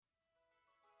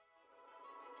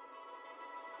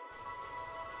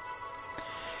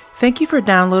Thank you for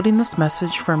downloading this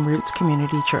message from Roots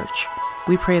Community Church.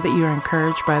 We pray that you are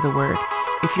encouraged by the word.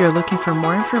 If you are looking for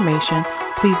more information,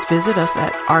 please visit us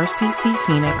at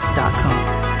rccphoenix.com.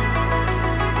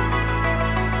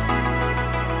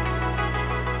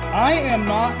 I am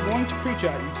not going to preach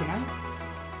at you tonight.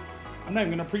 I'm not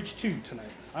even going to preach to you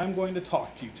tonight. I'm going to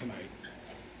talk to you tonight.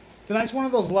 Tonight's one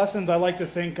of those lessons I like to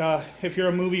think, if you're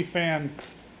a movie fan,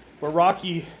 where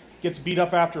Rocky gets beat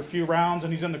up after a few rounds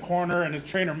and he's in the corner and his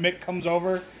trainer Mick comes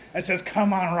over and says,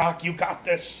 "Come on, Rock, you got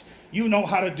this. You know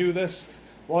how to do this."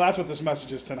 Well, that's what this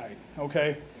message is tonight,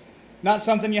 okay? Not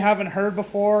something you haven't heard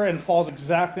before and falls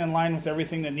exactly in line with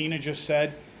everything that Nina just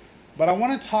said. But I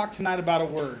want to talk tonight about a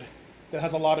word that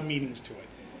has a lot of meanings to it.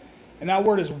 And that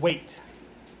word is wait.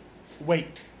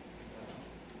 Wait.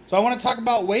 So I want to talk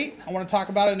about wait. I want to talk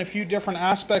about it in a few different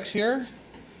aspects here.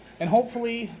 And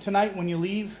hopefully tonight when you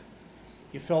leave,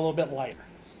 you feel a little bit lighter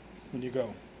when you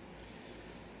go.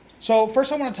 So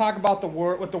first I want to talk about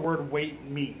what the word wait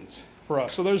means for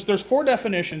us. So there's four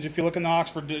definitions if you look in the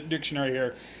Oxford Dictionary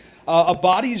here. A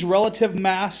body's relative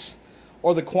mass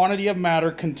or the quantity of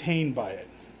matter contained by it.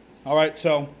 All right,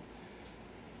 so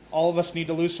all of us need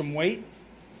to lose some weight.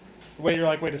 Wait, you're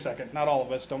like, wait a second. Not all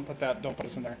of us. Don't put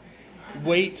us in there.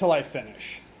 Wait till I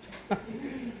finish.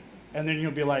 And then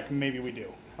you'll be like, maybe we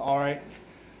do. All right.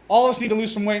 All of us need to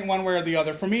lose some weight in one way or the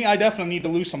other. For me, I definitely need to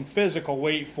lose some physical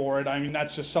weight for it. I mean,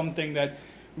 that's just something that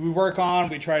we work on.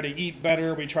 We try to eat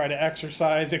better. We try to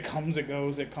exercise. It comes, it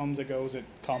goes, it comes, it goes, it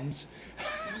comes.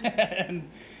 and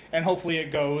hopefully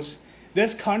it goes.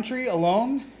 This country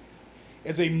alone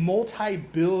is a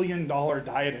multi-billion-dollar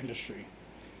diet industry.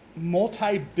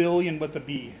 Multi-billion with a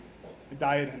B,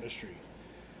 diet industry.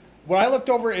 What I looked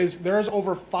over is there's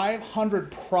over 500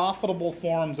 profitable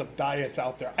forms of diets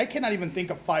out there. I cannot even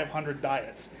think of 500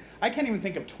 diets. I can't even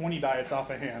think of 20 diets off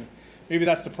of hand. Maybe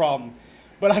that's the problem.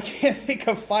 But I can't think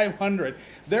of 500.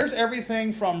 There's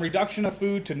everything from reduction of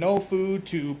food to no food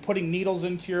to putting needles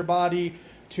into your body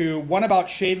to one about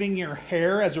shaving your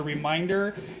hair as a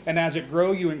reminder. And as it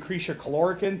grows, you increase your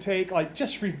caloric intake. Like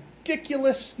just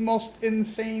ridiculous, most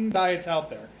insane diets out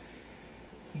there.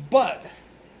 But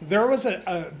there was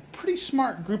a pretty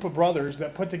smart group of brothers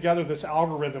that put together this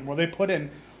algorithm where they put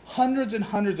in hundreds and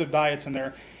hundreds of diets in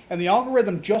there. And the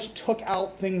algorithm just took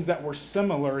out things that were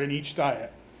similar in each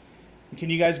diet. And can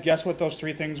you guys guess what those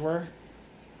three things were?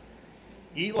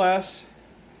 Eat less,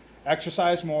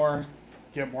 exercise more,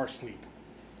 get more sleep.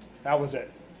 That was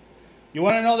it. You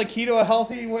want to know the key to a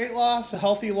healthy weight loss, a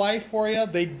healthy life for you?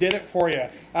 They did it for you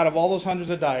out of all those hundreds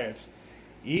of diets.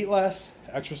 Eat less,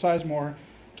 exercise more,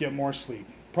 get more sleep.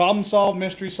 Problem solved,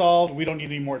 mystery solved. We don't need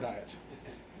any more diets.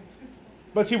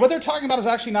 But see, what they're talking about is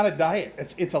actually not a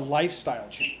diet. It's a lifestyle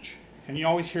change. And you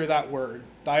always hear that word.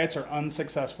 Diets are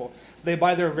unsuccessful. They,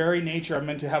 by their very nature, are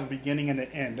meant to have a beginning and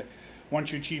an end.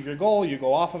 Once you achieve your goal, you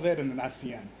go off of it, and then that's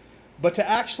the end. But to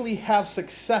actually have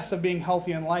success of being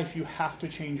healthy in life, you have to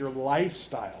change your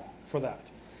lifestyle for that.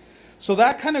 So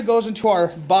that kind of goes into our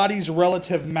body's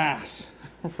relative mass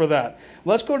for that.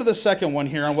 Let's go to the second one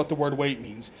here on what the word weight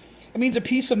means. It means a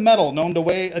piece of metal known to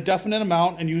weigh a definite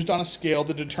amount and used on a scale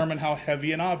to determine how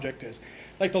heavy an object is.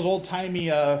 Like those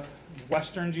old-timey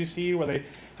westerns you see where they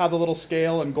have the little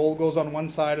scale and gold goes on one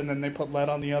side and then they put lead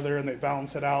on the other and they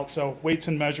balance it out. So weights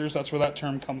and measures, that's where that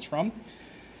term comes from.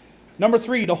 Number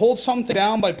 3, to hold something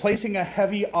down by placing a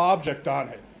heavy object on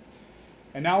it.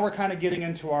 And now we're kind of getting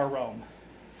into our realm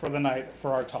for the night,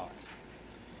 for our talk.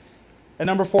 And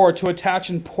number 4, to attach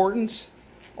importance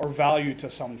or value to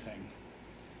something.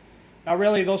 Now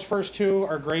really, those first two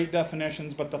are great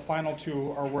definitions, but the final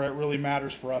two are where it really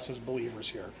matters for us as believers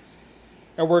here.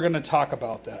 And we're going to talk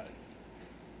about that.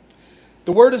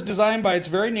 The word is designed by its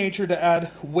very nature to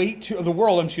add weight to, the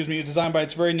world, is designed by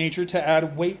its very nature to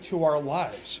add weight to our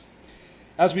lives.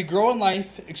 As we grow in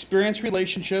life, experience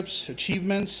relationships,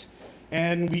 achievements,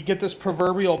 and we get this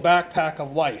proverbial backpack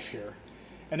of life here.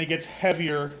 And it gets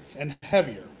heavier and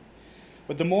heavier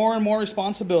with the more and more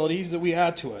responsibilities that we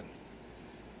add to it.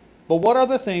 But what are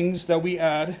the things that we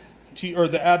add to, or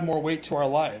that add more weight to our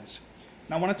lives?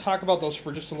 And I want to talk about those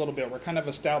for just a little bit. We're kind of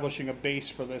establishing a base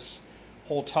for this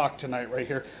whole talk tonight right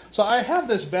here. So I have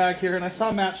this bag here, and I saw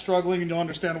Matt struggling, and you'll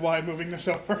understand why I'm moving this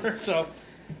over. So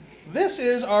this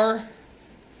is our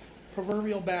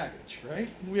proverbial baggage, right?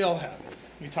 We all have it.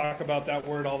 We talk about that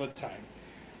word all the time.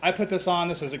 I put this on.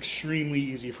 This is extremely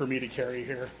easy for me to carry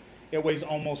here. It weighs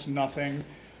almost nothing.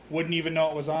 Wouldn't even know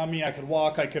it was on me. I could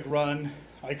walk, I could run,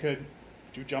 I could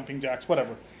do jumping jacks,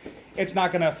 whatever. It's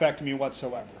not going to affect me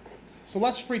whatsoever. So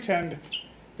let's pretend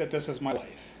that this is my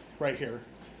life right here.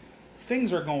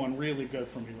 Things are going really good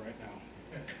for me right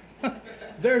now.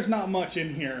 There's not much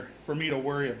in here for me to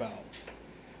worry about.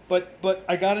 But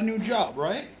I got a new job,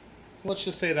 right? Let's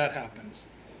just say that happens.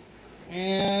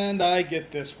 And I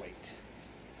get this weight.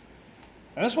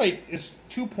 And this weight is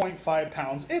 2.5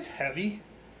 pounds. It's heavy,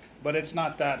 but it's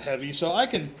not that heavy. So I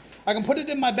can put it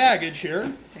in my baggage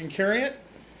here and carry it.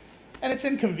 And it's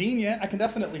inconvenient. I can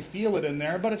definitely feel it in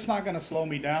there, but it's not going to slow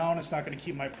me down. It's not going to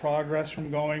keep my progress from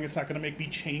going. It's not going to make me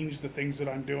change the things that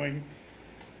I'm doing.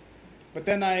 But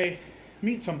then I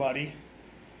meet somebody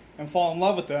and fall in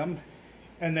love with them,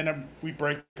 and then we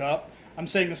break up. I'm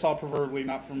saying this all proverbially,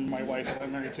 not from my wife that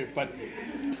I'm married to, but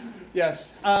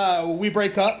yes, we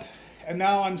break up, and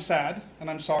now I'm sad, and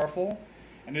I'm sorrowful,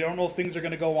 and I don't know if things are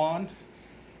going to go on,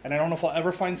 and I don't know if I'll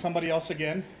ever find somebody else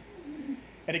again,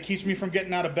 and it keeps me from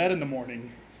getting out of bed in the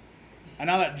morning. And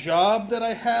now that job that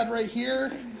I had right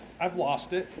here, I've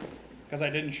lost it because I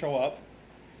didn't show up,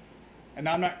 and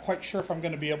now I'm not quite sure if I'm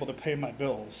going to be able to pay my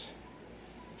bills.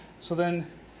 So then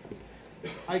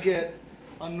I get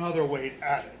another weight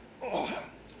added. Oh.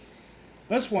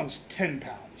 This one's 10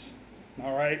 pounds,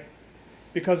 all right?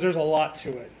 Because there's a lot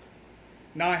to it.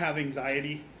 Now I have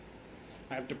anxiety,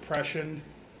 I have depression,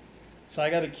 so I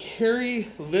got to carry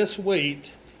this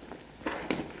weight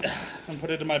and put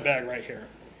it in my bag right here.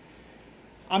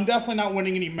 I'm definitely not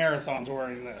winning any marathons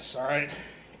wearing this, all right?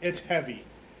 It's heavy.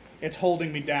 It's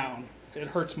holding me down. It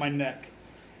hurts my neck.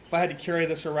 If I had to carry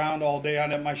this around all day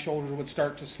on it, my shoulders would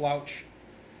start to slouch.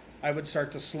 I would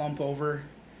start to slump over.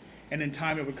 And in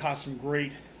time, it would cause some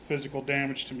great physical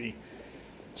damage to me.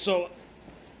 So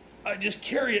I just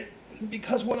carry it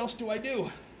because what else do?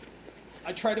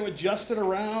 I try to adjust it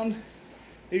around,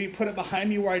 maybe put it behind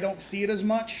me where I don't see it as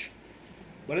much.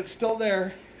 But it's still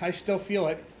there. I still feel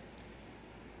it.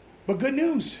 But good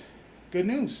news. Good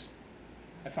news.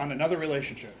 I found another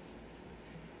relationship.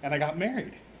 And I got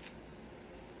married.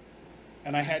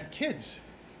 And I had kids.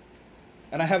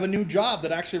 And I have a new job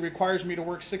that actually requires me to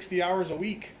work 60 hours a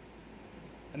week.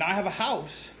 And I have a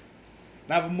house.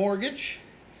 And I have a mortgage.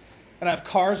 And I have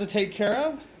cars to take care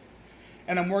of.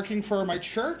 And I'm working for my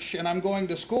church. And I'm going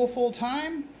to school full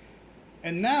time.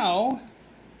 And now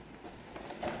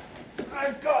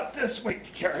I've got this weight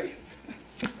to carry.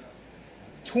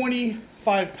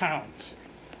 25 pounds.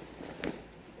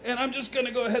 And I'm just going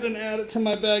to go ahead and add it to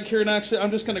my bag here. And actually,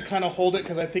 I'm just going to kind of hold it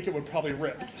because I think it would probably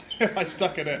rip if I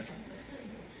stuck it in.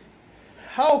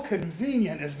 How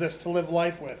convenient is this to live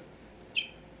life with?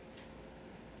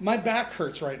 My back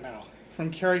hurts right now from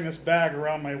carrying this bag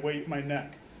around my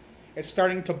neck. It's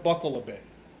starting to buckle a bit.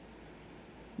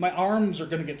 My arms are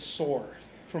going to get sore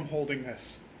from holding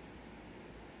this.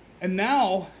 And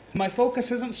now, my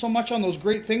focus isn't so much on those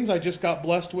great things I just got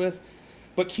blessed with,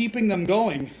 but keeping them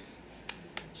going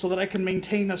so that I can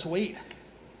maintain this weight,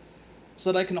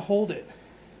 so that I can hold it.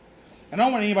 And I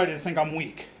don't want anybody to think I'm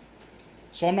weak,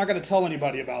 so I'm not going to tell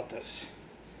anybody about this.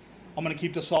 I'm going to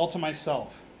keep this all to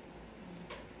myself.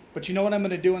 But you know what I'm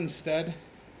going to do instead?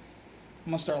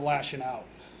 I'm going to start lashing out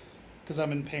because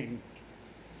I'm in pain.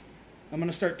 I'm going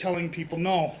to start telling people,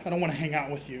 no, I don't want to hang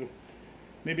out with you.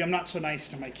 Maybe I'm not so nice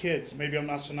to my kids. Maybe I'm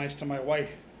not so nice to my wife.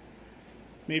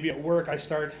 Maybe at work I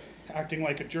start acting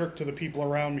like a jerk to the people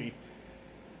around me.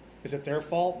 Is it their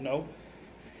fault? No.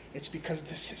 It's because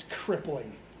this is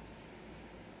crippling.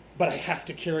 But I have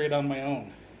to carry it on my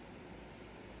own.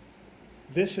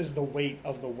 This is the weight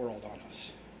of the world on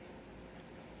us.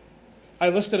 I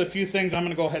listed a few things. I'm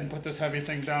going to go ahead and put this heavy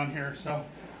thing down here. So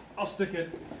I'll stick it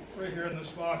right here in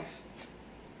this box.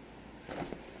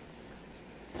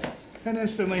 And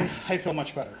instantly, I feel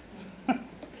much better.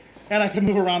 And I can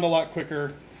move around a lot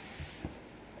quicker.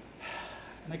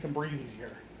 And I can breathe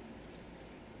easier.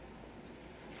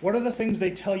 What are the things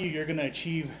they tell you you're going to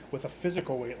achieve with a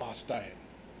physical weight loss diet?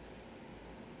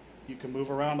 You can move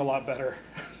around a lot better.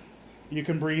 You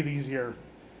can breathe easier.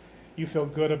 You feel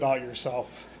good about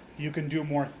yourself. You can do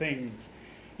more things.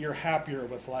 You're happier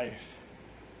with life.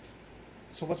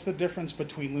 So what's the difference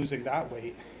between losing that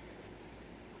weight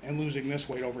and losing this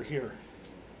weight over here?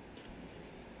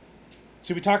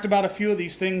 So we talked about a few of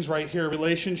these things right here.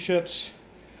 Relationships,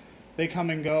 they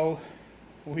come and go.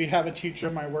 We have a teacher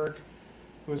in my work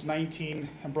who was 19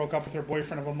 and broke up with her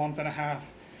boyfriend of a month and a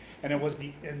half, and it was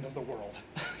the end of the world.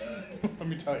 Let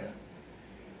me tell you.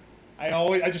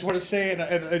 I just want to say, and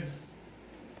I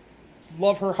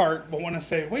love her heart, but want to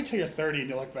say, wait till you're 30 and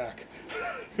you look back.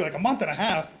 You're like, a month and a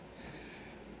half.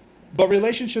 But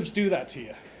relationships do that to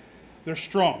you. They're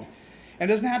strong. And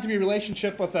it doesn't have to be a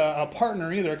relationship with a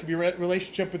partner either. It could be a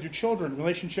relationship with your children,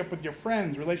 relationship with your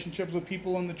friends, relationships with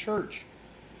people in the church.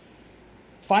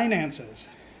 Finances.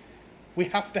 We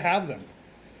have to have them.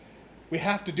 We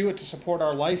have to do it to support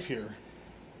our life here.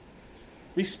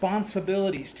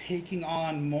 Responsibilities taking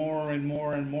on more and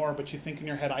more and more, but you think in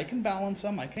your head, I can balance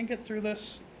them, I can get through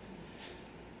this.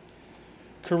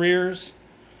 Careers,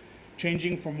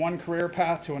 changing from one career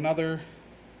path to another.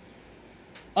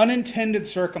 Unintended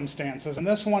circumstances, and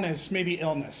this one is maybe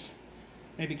illness.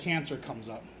 Maybe cancer comes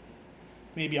up.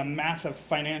 Maybe a massive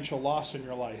financial loss in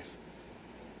your life.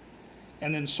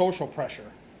 And then social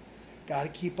pressure. Got to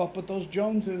keep up with those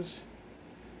Joneses.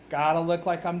 Got to look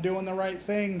like I'm doing the right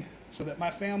thing so that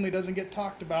my family doesn't get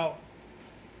talked about.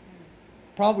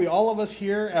 Probably all of us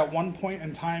here at one point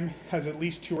in time has at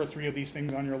least 2 or 3 of these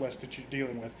things on your list that you're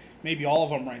dealing with. Maybe all of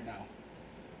them right now.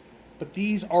 But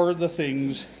these are the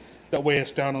things that weigh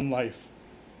us down in life.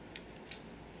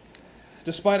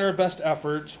 Despite our best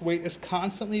efforts, weight is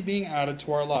constantly being added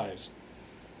to our lives.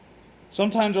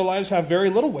 Sometimes our lives have very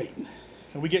little weight,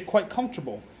 and we get quite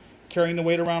comfortable carrying the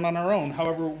weight around on our own.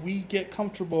 However, as we get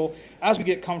comfortable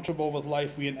with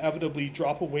life, we inevitably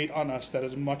drop a weight on us that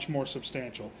is much more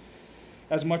substantial.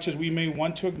 As much as we may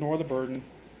want to ignore the burden,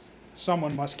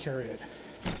 someone must carry it.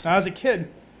 Now, as a kid,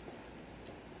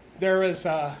 there was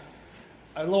a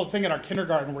little thing in our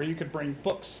kindergarten where you could bring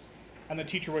books, and the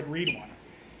teacher would read one.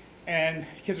 And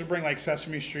kids would bring like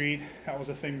Sesame Street. That was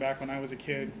a thing back when I was a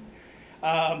kid.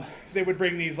 They would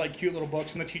bring these like cute little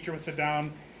books, and the teacher would sit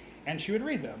down, and she would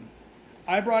read them.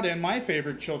 I brought in my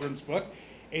favorite children's book,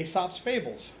 Aesop's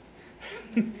Fables.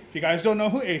 If you guys don't know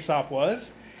who Aesop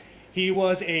was, he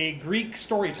was a Greek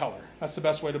storyteller. That's the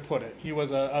best way to put it. He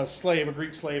was a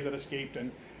Greek slave that escaped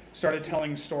and started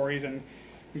telling stories and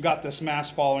got this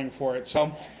mass following for it.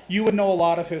 So you would know a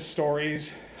lot of his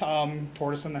stories.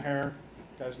 Tortoise and the Hare,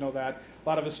 you guys know that. A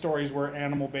lot of his stories were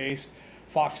animal-based.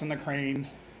 Fox and the Crane.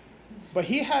 But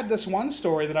he had this one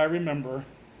story that I remember,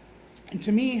 and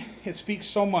to me, it speaks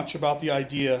so much about the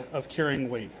idea of carrying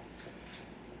weight.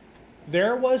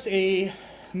 There was a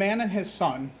man and his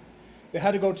son. They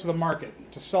had to go to the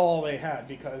market to sell all they had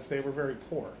because they were very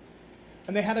poor.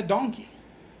 And they had a donkey.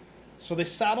 So they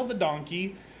saddled the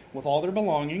donkey with all their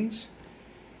belongings,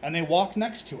 and they walked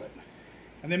next to it.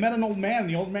 And they met an old man, and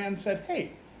the old man said,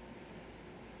 "Hey,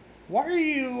 why are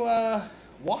you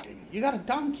walking? You got a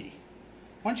donkey.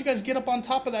 Why don't you guys get up on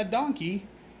top of that donkey,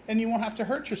 and you won't have to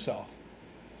hurt yourself?"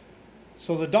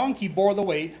 So the donkey bore the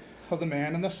weight of the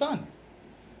man and the son.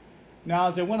 Now,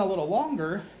 as they went a little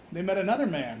longer, they met another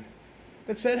man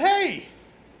that said, "Hey,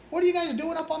 what are you guys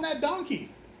doing up on that donkey?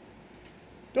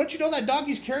 Don't you know that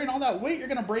donkey's carrying all that weight? You're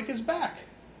going to break his back."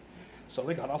 So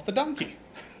they got off the donkey,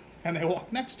 and they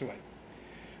walked next to it.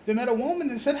 They met a woman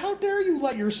that said, "How dare you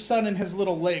let your son and his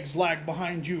little legs lag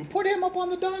behind you? Put him up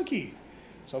on the donkey."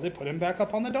 So they put him back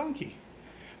up on the donkey.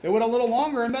 They went a little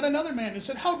longer and met another man and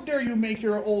said, "How dare you make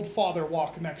your old father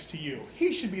walk next to you?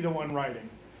 He should be the one riding."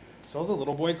 So the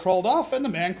little boy crawled off, and the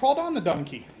man crawled on the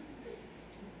donkey.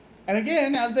 And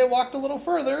again, as they walked a little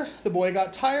further, the boy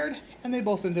got tired, and they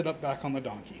both ended up back on the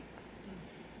donkey.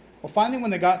 Well, finally, when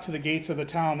they got to the gates of the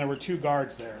town, there were 2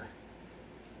 guards there.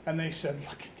 And they said,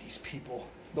 "Look at these people,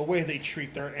 the way they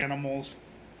treat their animals.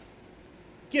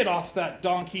 Get off that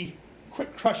donkey.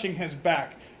 Quit crushing his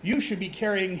back. You should be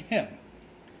carrying him."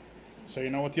 So you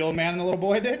know what the old man and the little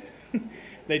boy did?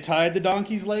 They tied the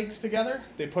donkey's legs together,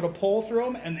 they put a pole through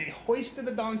them, and they hoisted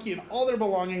the donkey and all their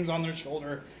belongings on their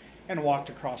shoulder and walked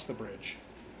across the bridge.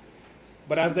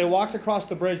 But as they walked across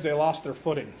the bridge, they lost their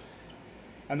footing,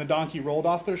 and the donkey rolled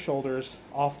off their shoulders,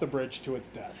 off the bridge to its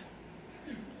death.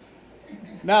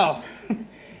 Now,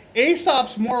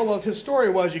 Aesop's moral of his story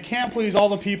was you can't please all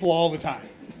the people all the time.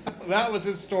 That was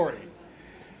his story.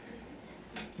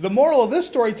 The moral of this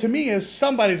story to me is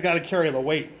somebody's got to carry the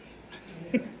weight.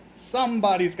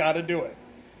 Somebody's got to do it.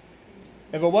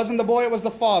 If it wasn't the boy, it was the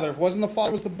father. If it wasn't the father,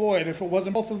 it was the boy. And if it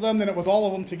wasn't both of them, then it was all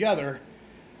of them together.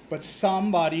 But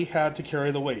somebody had to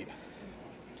carry the weight.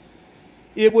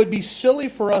 It would be silly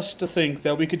for us to think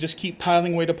that we could just keep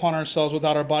piling weight upon ourselves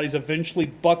without our bodies eventually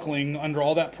buckling under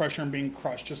all that pressure and being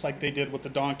crushed, just like they did with the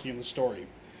donkey in the story.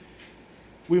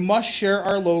 We must share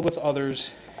our load with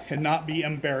others and not be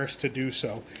embarrassed to do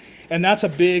so. And that's a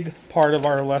big part of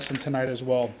our lesson tonight as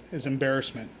well, is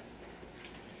embarrassment.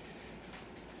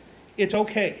 It's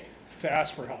okay to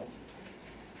ask for help.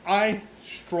 I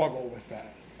struggle with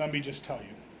that. Let me just tell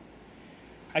you.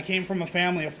 I came from a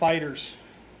family of fighters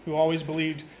who always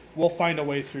believed we'll find a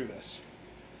way through this.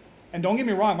 And don't get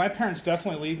me wrong, my parents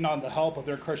definitely leaned on the help of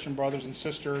their Christian brothers and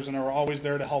sisters and are always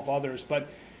there to help others. But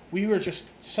we were just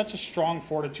such a strong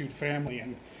fortitude family,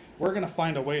 and we're going to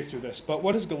find a way through this. But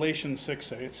what does Galatians 6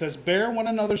 say? It says, "Bear one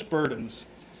another's burdens,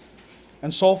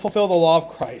 and so fulfill the law of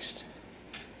Christ.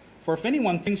 For if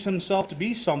anyone thinks himself to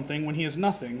be something when he is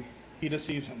nothing, he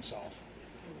deceives himself."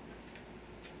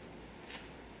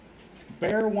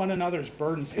 Bear one another's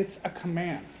burdens. It's a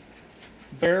command.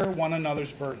 Bear one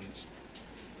another's burdens.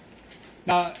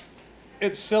 Now,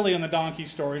 it's silly in the donkey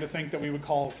story to think that we would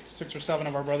call 6 or 7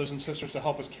 of our brothers and sisters to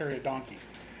help us carry a donkey.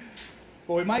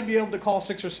 But we might be able to call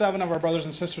 6 or 7 of our brothers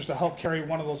and sisters to help carry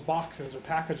one of those boxes or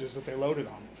packages that they loaded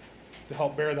on, to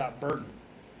help bear that burden.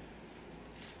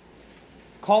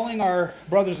 Calling our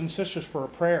brothers and sisters for a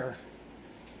prayer,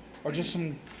 or just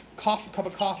some cup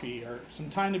of coffee, or some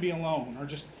time to be alone, or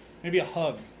just maybe a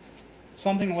hug.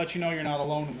 Something to let you know you're not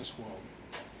alone in this world.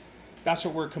 That's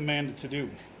what we're commanded to do.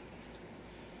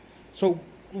 So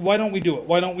why don't we do it?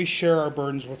 Why don't we share our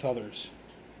burdens with others?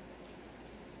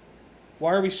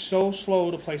 Why are we so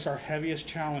slow to place our heaviest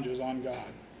challenges on God?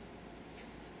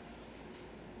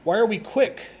 Why are we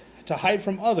quick to hide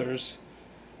from others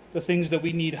the things that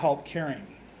we need help carrying?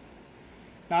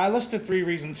 Now, I listed 3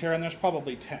 reasons here, and there's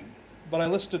probably 10, but I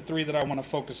listed 3 that I want to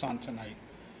focus on tonight.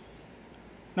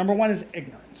 Number 1 is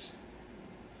ignorance.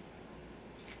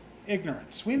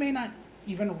 Ignorance. We may not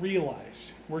even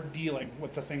realize we're dealing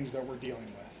with the things that we're dealing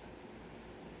with.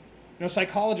 You know,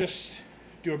 psychologists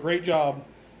do a great job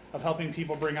of helping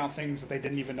people bring out things that they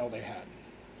didn't even know they had.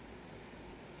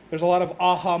 There's a lot of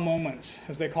aha moments,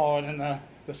 as they call it in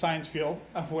the science field,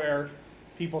 of where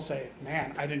people say,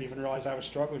 man, I didn't even realize I was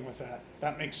struggling with that.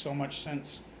 That makes so much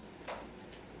sense.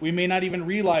 We may not even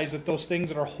realize that those things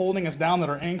that are holding us down, that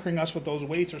are anchoring us with those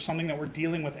weights, are something that we're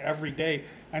dealing with every day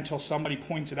until somebody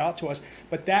points it out to us.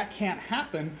 But that can't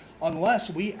happen unless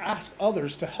we ask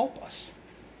others to help us,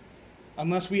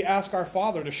 unless we ask our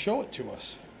Father to show it to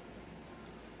us.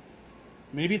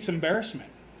 Maybe it's embarrassment.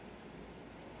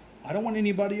 I don't want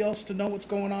anybody else to know what's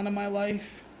going on in my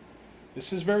life.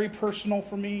 This is very personal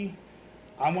for me.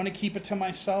 I want to keep it to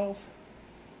myself.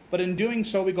 But in doing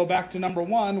so, we go back to number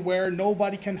 1, where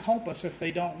nobody can help us if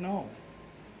they don't know.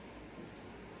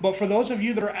 But for those of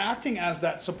you that are acting as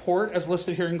that support, as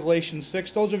listed here in Galatians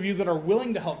 6, those of you that are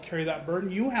willing to help carry that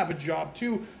burden, you have a job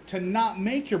too, to not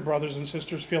make your brothers and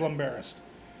sisters feel embarrassed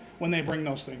when they bring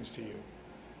those things to you.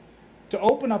 To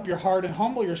open up your heart and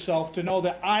humble yourself to know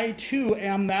that I too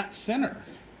am that sinner.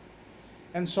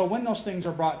 And so when those things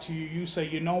are brought to you, you say,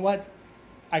 you know what?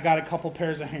 I got a couple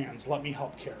pairs of hands. Let me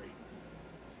help carry.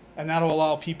 And that'll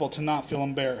allow people to not feel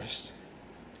embarrassed.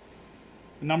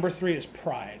 Number 3 is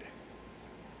pride.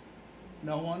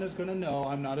 No one is going to know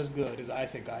I'm not as good as I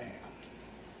think I am.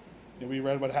 And we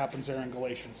read what happens there in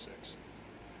Galatians 6.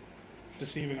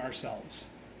 Deceiving ourselves.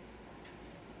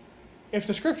 If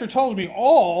the scripture tells me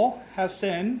all have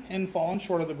sinned and fallen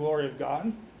short of the glory of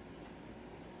God,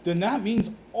 then that means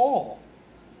all.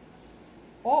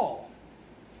 All.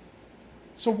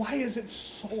 So why is it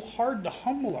so hard to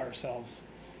humble ourselves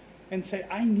and say,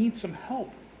 I need some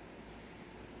help?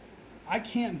 I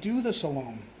can't do this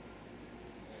alone.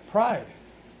 Pride.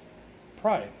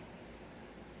 Pride.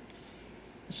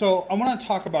 So I want to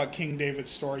talk about King David's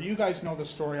story. You guys know the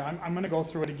story. I'm going to go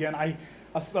through it again.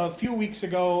 A few weeks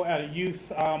ago at a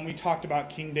youth, we talked about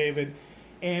King David,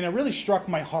 and it really struck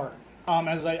my heart,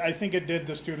 as I think it did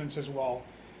the students as well.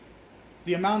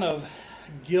 The amount of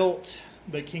guilt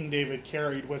that King David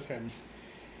carried with him.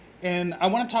 And I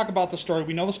want to talk about the story.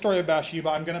 We know the story of Bathsheba.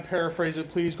 I'm going to paraphrase it.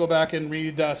 Please go back and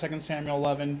read 2 Samuel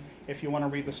 11 if you want to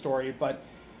read the story. But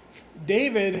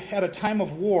David, at a time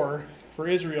of war for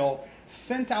Israel,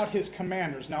 sent out his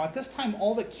commanders. Now, at this time,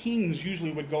 all the kings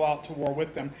usually would go out to war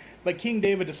with them. But King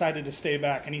David decided to stay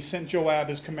back, and he sent Joab,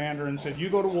 his commander, and said, you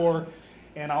go to war,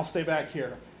 and I'll stay back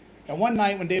here. And one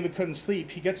night when David couldn't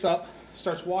sleep, he gets up,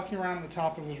 starts walking around on the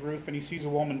top of his roof, and he sees a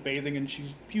woman bathing, and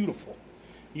she's beautiful.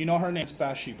 You know her name's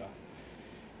Bathsheba.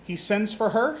 He sends for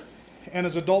her, and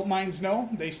as adult minds know,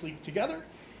 they sleep together,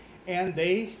 and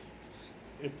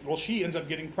she ends up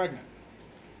getting pregnant.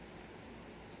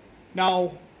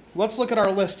 Now, let's look at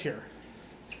our list here.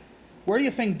 Where do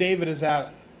you think David is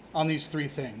at on these 3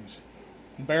 things?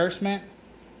 Embarrassment,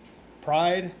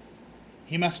 pride,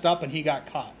 he messed up and he got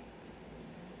caught.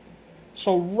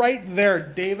 So right there,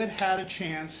 David had a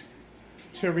chance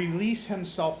to release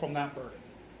himself from that burden.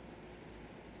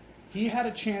 He had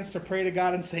a chance to pray to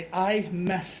God and say, I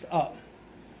messed up.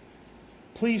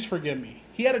 Please forgive me.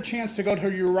 He had a chance to go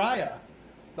to Uriah,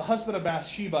 the husband of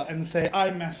Bathsheba, and say,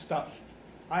 I messed up.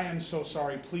 I am so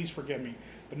sorry. Please forgive me.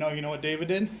 But no, you know what David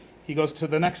did? He goes to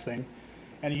the next thing,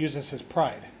 and he uses his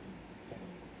pride.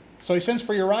 So he sends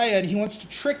for Uriah, and he wants to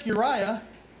trick Uriah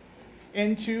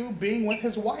into being with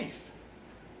his wife.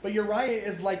 But Uriah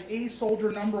is like a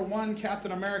soldier number 1,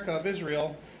 Captain America of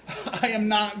Israel. I am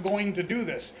not going to do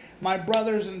this. My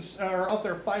brothers are out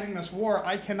there fighting this war.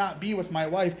 I cannot be with my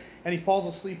wife. And he falls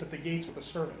asleep at the gates with the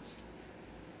servants.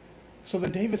 So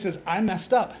then David says, I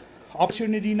messed up.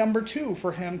 Opportunity number 2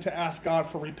 for him to ask God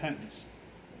for repentance.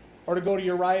 Or to go to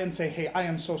Uriah and say, hey, I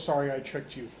am so sorry I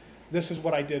tricked you. This is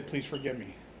what I did. Please forgive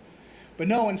me. But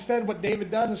no, instead what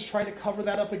David does is try to cover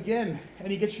that up again.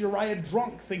 And he gets Uriah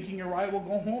drunk, thinking Uriah will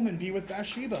go home and be with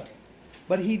Bathsheba.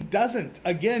 But he doesn't.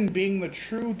 Again, being the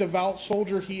true devout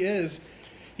soldier he is,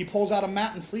 he pulls out a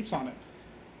mat and sleeps on it.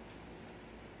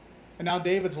 And now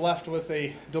David's left with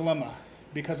a dilemma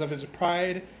because of his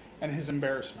pride and his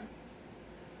embarrassment.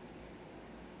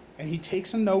 And he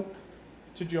takes a note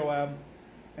to Joab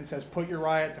and says, put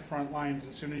Uriah at the front lines.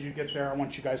 As soon as you get there, I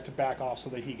want you guys to back off so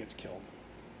that he gets killed.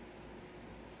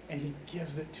 And he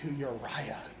gives it to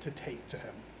Uriah to take to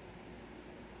him.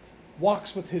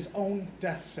 Walks with his own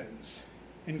death sentence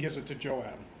and gives it to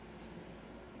Joab.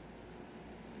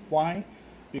 Why?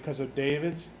 Because of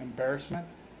David's embarrassment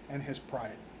and his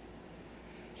pride.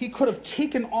 He could have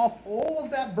taken off all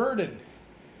of that burden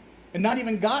and not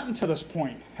even gotten to this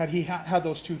point had he had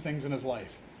those 2 things in his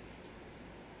life.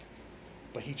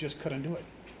 But he just couldn't do it.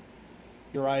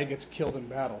 Uriah gets killed in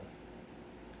battle.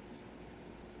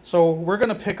 So we're going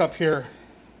to pick up here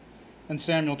in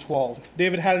Samuel 12.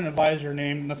 David had an advisor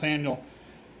named Nathan,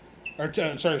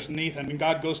 and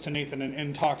God goes to Nathan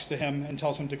and talks to him and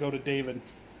tells him to go to David.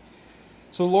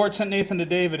 So the Lord sent Nathan to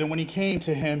David, and when he came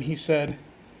to him, he said,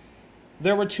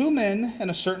 there were 2 men in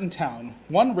a certain town,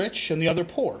 one rich and the other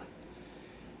poor.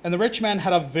 And the rich man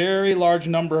had a very large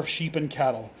number of sheep and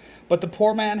cattle, but the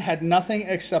poor man had nothing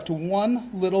except one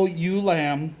little ewe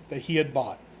lamb that he had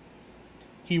bought.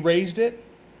 He raised it,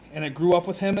 and it grew up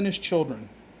with him and his children,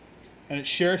 and it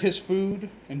shared his food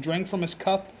and drank from his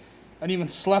cup and even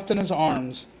slept in his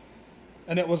arms,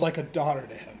 and it was like a daughter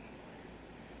to him.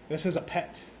 This is a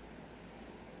pet.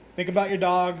 Think about your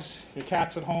dogs, your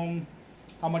cats at home,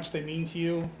 how much they mean to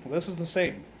you. Well, this is the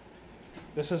same.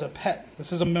 This is a pet.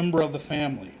 This is a member of the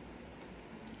family.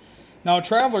 Now a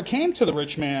traveler came to the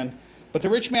rich man, but the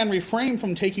rich man refrained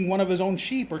from taking one of his own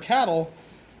sheep or cattle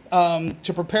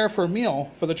to prepare for a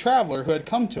meal for the traveler who had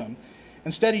come to him.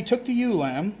 Instead, he took the ewe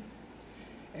lamb,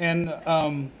 and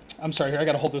I'm sorry, here, I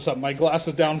got to hold this up. My glass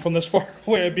is down from this far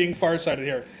way of being farsighted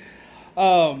here.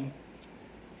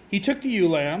 He took the ewe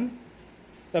lamb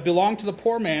that belonged to the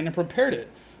poor man and prepared it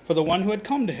for the one who had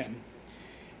come to him.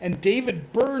 And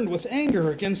David burned with anger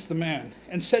against the man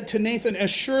and said to Nathan, as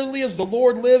surely as the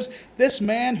Lord lives, this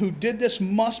man who did this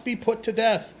must be put to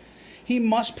death. He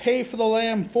must pay for the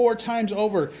lamb 4 times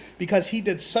over because he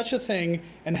did such a thing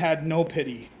and had no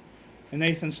pity. And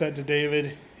Nathan said to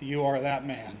David, you are that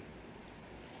man.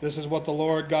 This is what the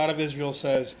Lord God of Israel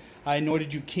says. I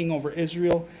anointed you king over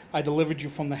Israel. I delivered you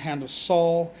from the hand of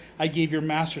Saul. I gave your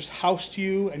master's house to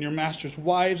you and your master's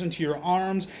wives into your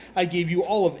arms. I gave you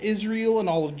all of Israel and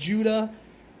all of Judah.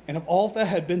 And if all that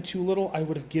had been too little, I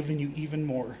would have given you even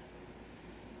more.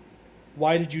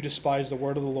 Why did you despise the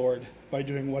word of the Lord by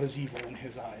doing what is evil in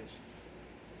his eyes?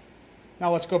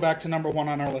 Now let's go back to number 1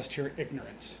 on our list here,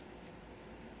 ignorance.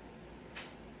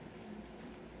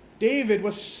 David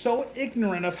was so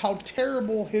ignorant of how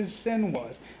terrible his sin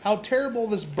was, how terrible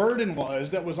this burden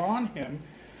was that was on him,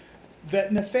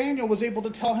 that Nathanael was able to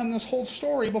tell him this whole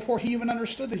story before he even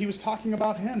understood that he was talking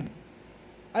about him.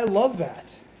 I love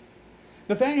that.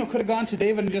 Nathanael could have gone to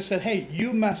David and just said, hey,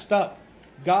 you messed up.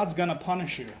 God's going to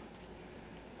punish you.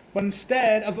 But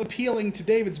instead of appealing to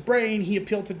David's brain, he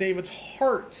appealed to David's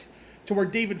heart, to where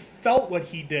David felt what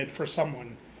he did for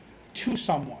someone, to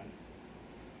someone.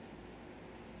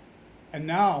 And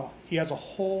now he has a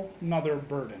whole nother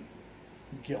burden,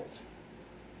 guilt.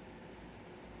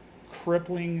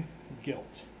 Crippling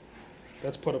guilt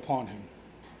that's put upon him.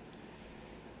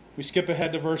 We skip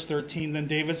ahead to verse 13. Then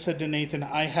David said to Nathan,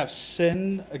 I have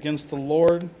sinned against the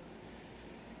Lord.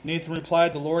 Nathan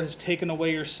replied, the Lord has taken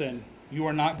away your sin. You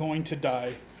are not going to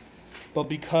die. But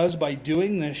because by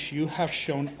doing this you have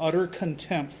shown utter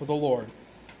contempt for the Lord,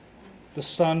 the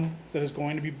son that is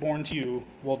going to be born to you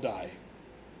will die.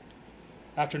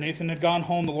 After Nathan had gone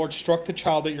home, the Lord struck the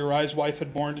child that Uriah's wife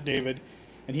had borne to David,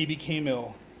 and he became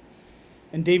ill.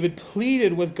 And David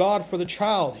pleaded with God for the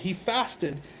child. He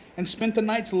fasted and spent the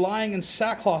nights lying in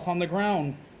sackcloth on the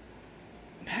ground.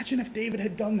 Imagine if David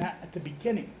had done that at the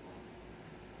beginning.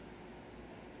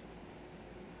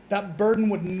 That burden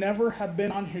would never have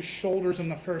been on his shoulders in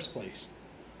the first place.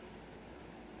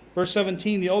 Verse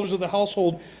 17, the elders of the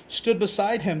household stood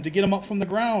beside him to get him up from the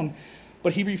ground,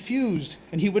 but he refused,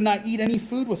 and he would not eat any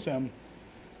food with them.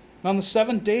 And on the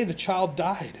 7th day, the child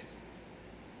died.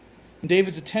 And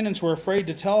David's attendants were afraid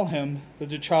to tell him that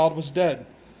the child was dead.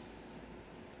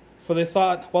 For they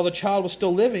thought, while the child was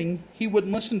still living, he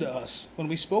wouldn't listen to us when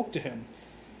we spoke to him.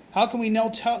 How can we now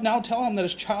tell him that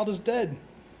his child is dead?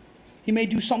 He may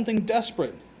do something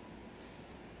desperate.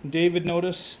 David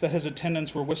noticed that his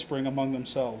attendants were whispering among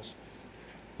themselves,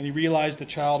 and he realized the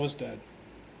child was dead.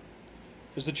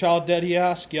 Is the child dead, he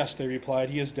asked. Yes, they replied,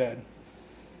 he is dead.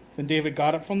 Then David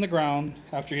got up from the ground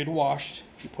after he had washed.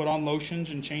 He put on lotions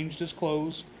and changed his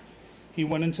clothes. He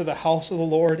went into the house of the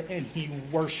Lord and he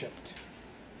worshiped.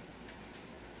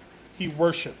 He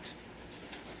worshiped.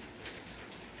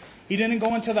 He didn't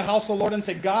go into the house of the Lord and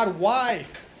say, God, why?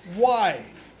 Why?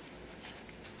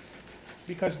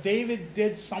 Because David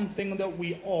did something that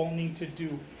we all need to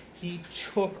do. He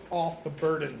took off the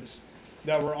burdens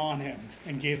that were on him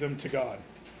and gave them to God.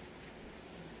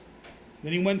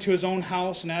 Then he went to his own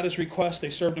house, and at his request, they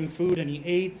served him food, and he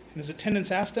ate. And his attendants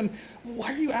asked him,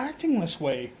 why are you acting this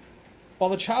way?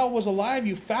 While the child was alive,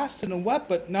 you fasted and wept,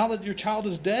 but now that your child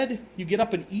is dead, you get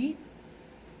up and eat?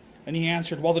 And he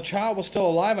answered, while the child was still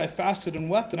alive, I fasted and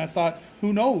wept, and I thought,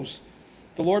 who knows?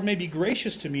 The Lord may be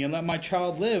gracious to me and let my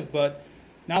child live, but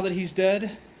now that he's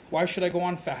dead, why should I go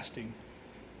on fasting?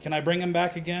 Can I bring him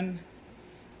back again?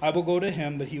 I will go to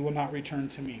him, but he will not return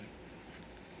to me.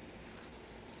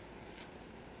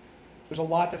 There's a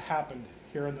lot that happened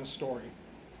here in this story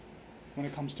when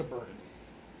it comes to burden.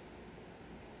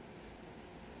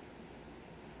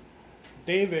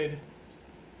 David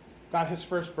got his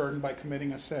first burden by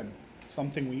committing a sin,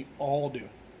 something we all do.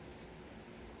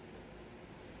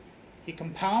 He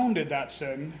compounded that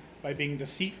sin by being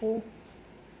deceitful,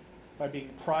 by being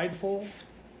prideful,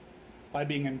 by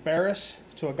being embarrassed,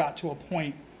 till it got to a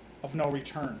point of no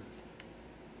return.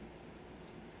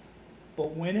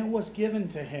 But when it was given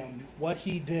to him, what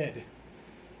he did,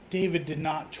 David did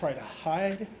not try to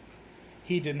hide.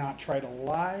 He did not try to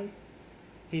lie.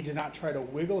 He did not try to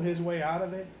wiggle his way out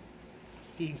of it.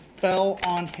 He fell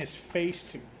on his face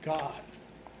to God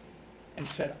and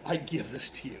said, I give this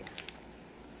to you.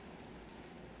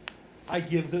 I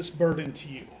give this burden to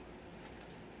you.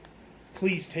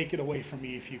 Please take it away from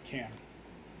me if you can.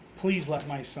 Please let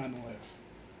my son live.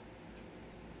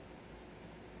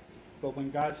 But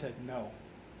when God said, no,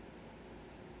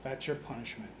 that's your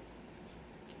punishment,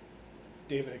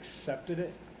 David accepted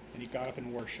it and he got up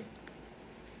and worshiped.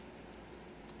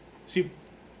 See,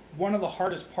 one of the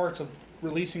hardest parts of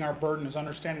releasing our burden is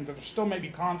understanding that there still may be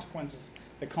consequences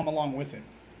that come along with it.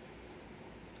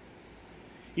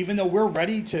 Even though we're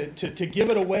ready to give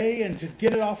it away and to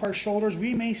get it off our shoulders,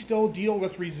 we may still deal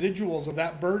with residuals of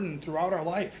that burden throughout our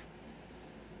life.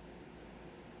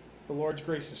 The Lord's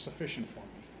grace is sufficient for me.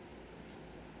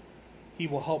 He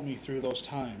will help me through those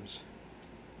times.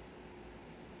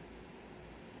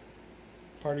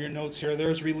 Part of your notes here, there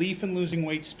is relief in losing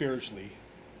weight spiritually.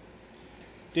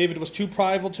 David was too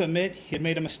prideful to admit he had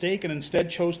made a mistake and instead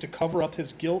chose to cover up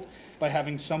his guilt by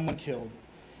having someone killed.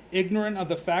 Ignorant of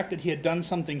the fact that he had done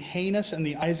something heinous in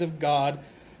the eyes of God,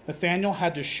 Nathanael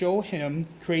had to show him,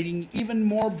 creating even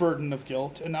more burden of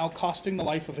guilt and now costing the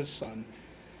life of his son.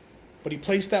 But he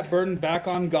placed that burden back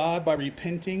on God by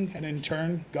repenting, and in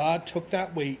turn, God took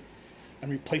that weight and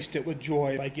replaced it with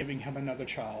joy by giving him another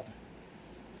child.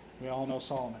 We all know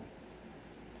Solomon.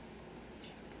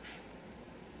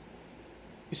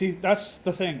 You see, that's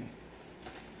the thing.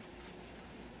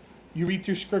 You read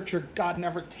through Scripture, God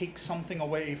never takes something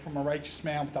away from a righteous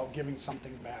man without giving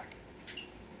something back.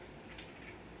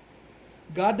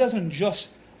 God doesn't just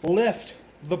lift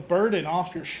the burden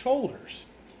off your shoulders.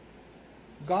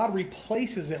 God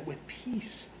replaces it with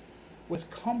peace, with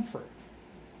comfort,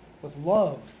 with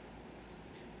love.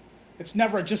 It's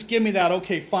never a, just give me that,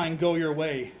 okay, fine, go your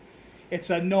way. It's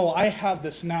a, no, I have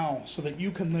this now so that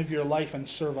you can live your life and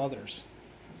serve others.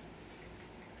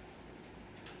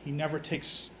 He never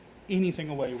takes anything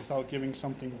away without giving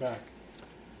something back.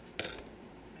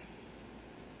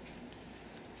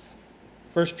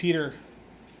 1 Peter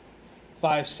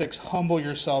 5:6, humble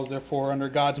yourselves, therefore, under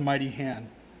God's mighty hand,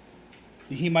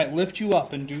 that he might lift you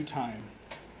up in due time.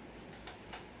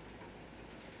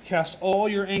 Cast all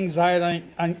your anxiety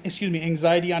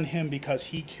on him because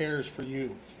he cares for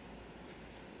you.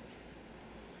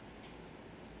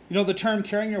 You know, the term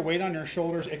carrying your weight on your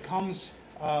shoulders, it comes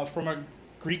from a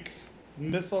Greek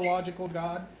mythological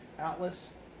god,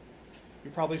 Atlas.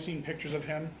 You've probably seen pictures of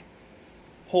him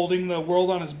holding the world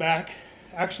on his back.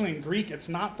 Actually, in Greek, it's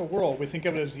not the world. We think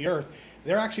of it as the earth.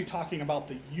 They're actually talking about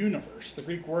the universe. The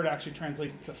Greek word actually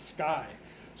translates to sky.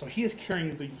 So he is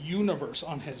carrying the universe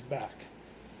on his back.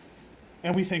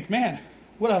 And we think, man,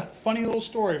 what a funny little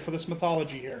story for this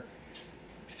mythology here.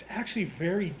 It's actually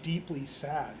very deeply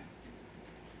sad.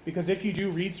 Because if you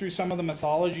do read through some of the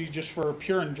mythologies just for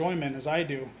pure enjoyment, as I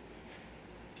do,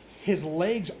 his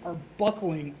legs are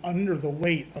buckling under the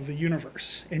weight of the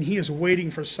universe. And he is waiting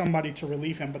for somebody to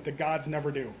relieve him, but the gods never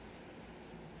do.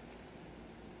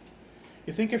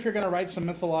 You think if you're going to write some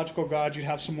mythological gods, you'd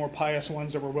have some more pious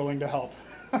ones that were willing to help.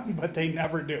 But they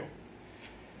never do.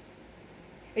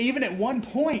 Even at one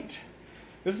point,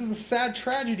 this is a sad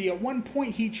tragedy, at one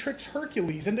point he tricks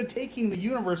Hercules into taking the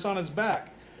universe on his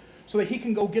back so that he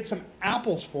can go get some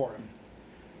apples for him.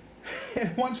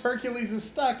 And once Hercules is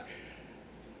stuck,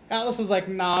 Atlas is like,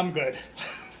 nah, I'm good.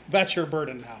 That's your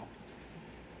burden now.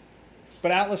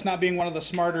 But Atlas, not being one of the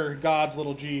smarter gods,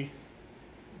 little g,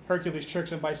 Hercules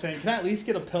tricks him by saying, can I at least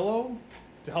get a pillow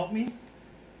to help me?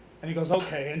 And he goes,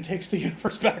 okay, and takes the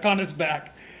universe back on his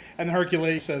back. And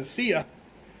Hercules says, see ya.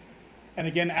 And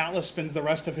again, Atlas spends the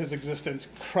rest of his existence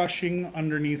crushing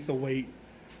underneath the weight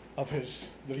of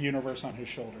the universe on his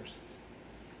shoulders.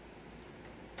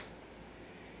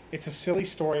 It's a silly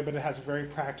story, but it has a very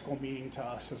practical meaning to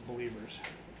us as believers.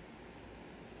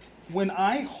 When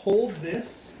I hold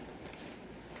this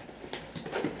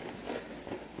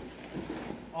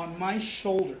on my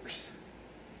shoulders,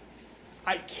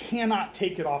 I cannot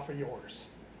take it off of yours.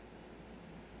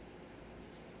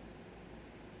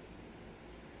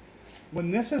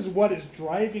 When this is what is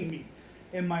driving me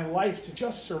in my life to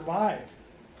just survive,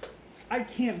 I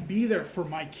can't be there for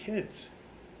my kids.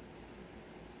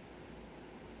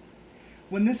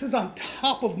 When this is on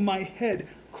top of my head,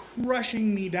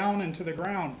 crushing me down into the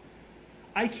ground,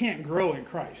 I can't grow in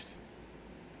Christ.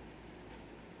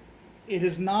 It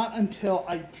is not until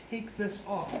I take this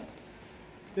off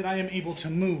that I am able to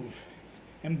move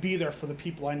and be there for the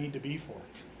people I need to be for.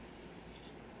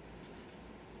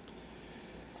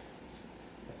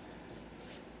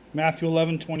 Matthew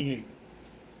 11:28.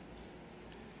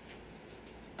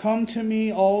 Come to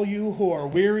me, all you who are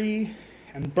weary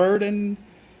and burdened,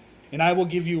 and I will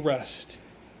give you rest.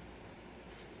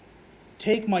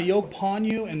 Take my yoke upon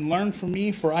you and learn from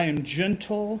me, for I am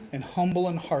gentle and humble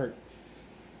in heart,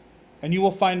 and you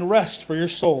will find rest for your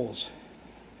souls.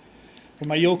 For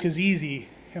my yoke is easy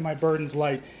and my burden's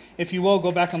light. If you will,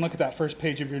 go back and look at that first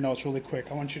page of your notes really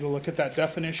quick. I want you to look at that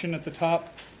definition at the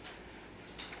top.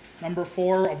 Number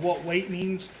 4 of what weight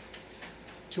means: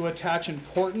 to attach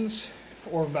importance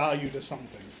or value to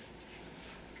something.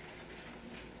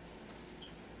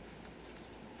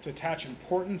 To attach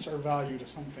importance or value to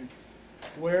something.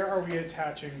 Where are we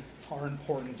attaching our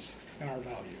importance and our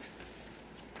value?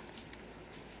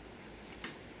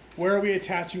 Where are we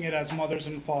attaching it as mothers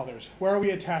and fathers? Where are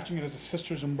we attaching it as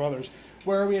sisters and brothers?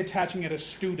 Where are we attaching it as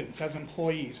students, as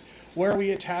employees? Where are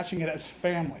we attaching it as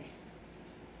family?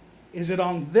 Is it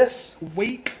on this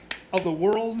weight of the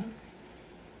world,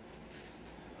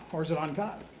 or is it on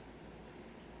God?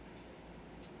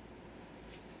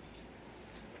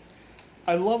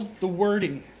 I love the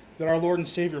wording that our Lord and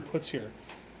Savior puts here.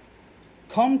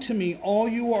 Come to me, all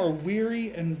you are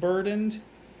weary and burdened,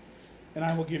 and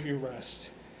I will give you rest.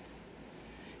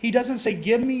 He doesn't say,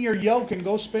 give me your yoke and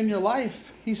go spend your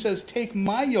life. He says, take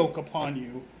my yoke upon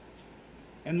you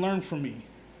and learn from me.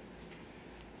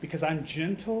 Because I'm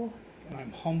gentle and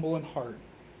I'm humble in heart,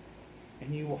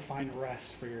 and you will find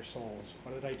rest for your souls.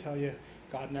 What did I tell you?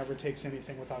 God never takes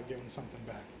anything without giving something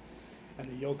back. And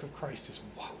the yoke of Christ is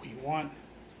what we want.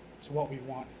 It's what we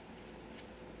want.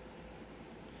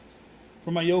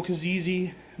 For my yoke is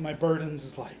easy and my burdens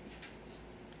is light.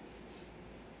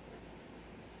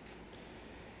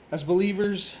 As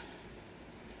believers,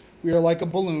 we are like a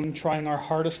balloon trying our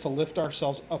hardest to lift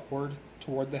ourselves upward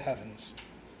toward the heavens.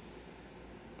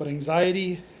 But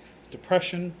anxiety,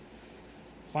 depression,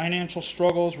 financial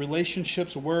struggles,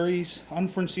 relationships, worries,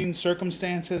 unforeseen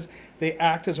circumstances, they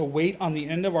act as a weight on the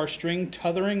end of our string,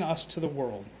 tethering us to the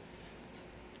world.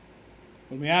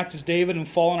 When we act as David and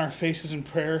fall on our faces in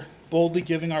prayer, boldly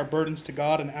giving our burdens to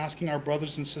God and asking our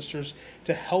brothers and sisters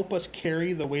to help us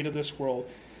carry the weight of this world,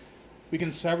 we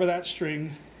can sever that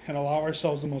string and allow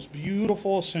ourselves the most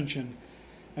beautiful ascension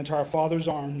into our Father's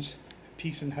arms,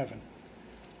 peace in heaven.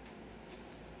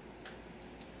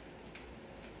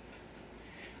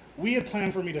 We had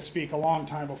planned for me to speak a long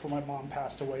time before my mom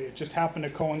passed away. It just happened to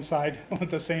coincide with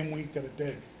the same week that it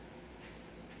did.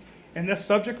 And this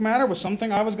subject matter was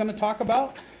something I was going to talk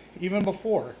about even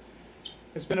before.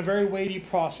 It's been a very weighty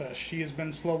process. She has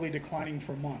been slowly declining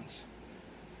for months.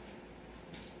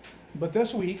 But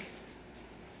this week,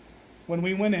 when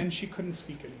we went in, she couldn't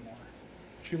speak anymore.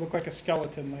 She looked like a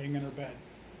skeleton laying in her bed.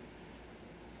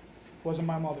 It wasn't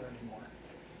my mother anymore.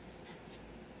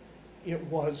 It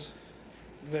was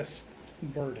this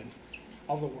burden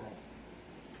of the world.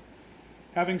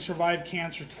 Having survived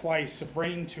cancer twice, a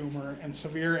brain tumor, and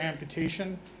severe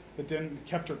amputation that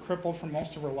kept her crippled for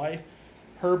most of her life,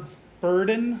 her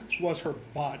burden was her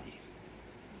body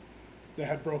that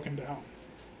had broken down.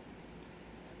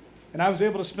 And I was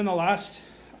able to spend the last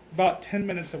about 10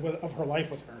 minutes of her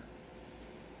life with her,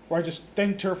 where I just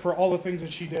thanked her for all the things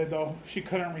that she did, though she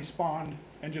couldn't respond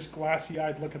and just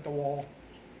glassy-eyed look at the wall.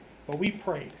 But we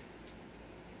prayed.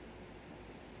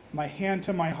 My hand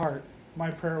to my heart,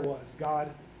 my prayer was,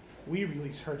 God, we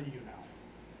release her to you now.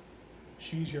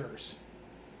 She's yours.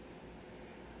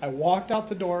 I walked out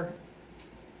the door.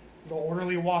 The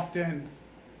orderly walked in.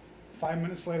 5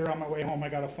 minutes later, on my way home, I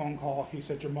got a phone call. He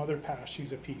said, your mother passed.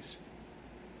 She's at peace.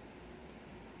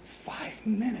 5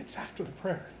 minutes after the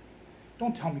prayer.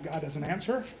 Don't tell me God doesn't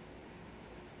answer.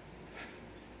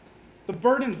 The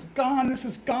burden's gone. This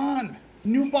is gone.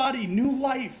 New body, new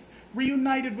life,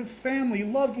 reunited with family,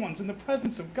 loved ones in the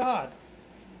presence of God.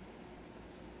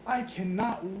 I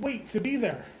cannot wait to be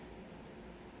there.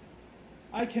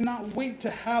 I cannot wait to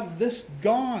have this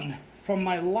gone from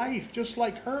my life, just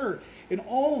like her and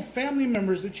all family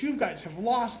members that you guys have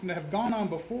lost and have gone on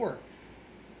before.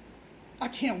 I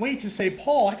can't wait to say,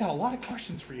 Paul, I got a lot of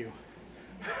questions for you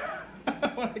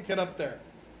when I get up there.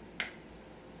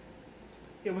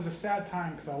 It was a sad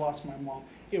time because I lost my mom.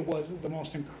 It was the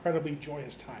most incredibly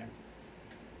joyous time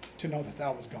to know that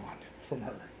that was gone from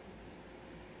her.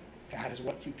 That is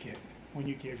what you get when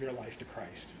you give your life to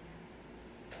Christ.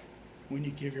 When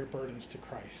you give your burdens to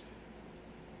Christ.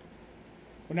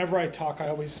 Whenever I talk, I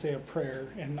always say a prayer,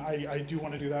 and I do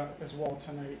want to do that as well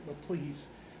tonight. But please,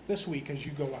 this week as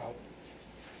you go out,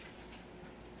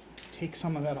 take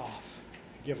some of that off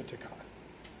and give it to God.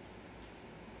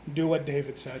 Do what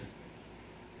David said.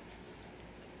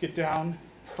 Get down,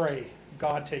 pray,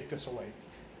 God, take this away.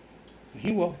 And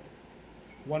He will,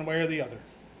 one way or the other.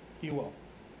 He will.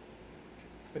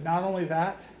 But not only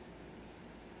that,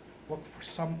 look for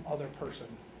some other person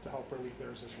to help relieve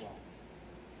theirs as well.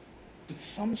 In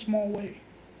some small way.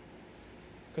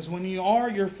 Because when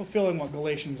you're fulfilling what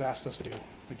Galatians asked us to do,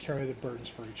 to carry the burdens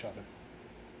for each other.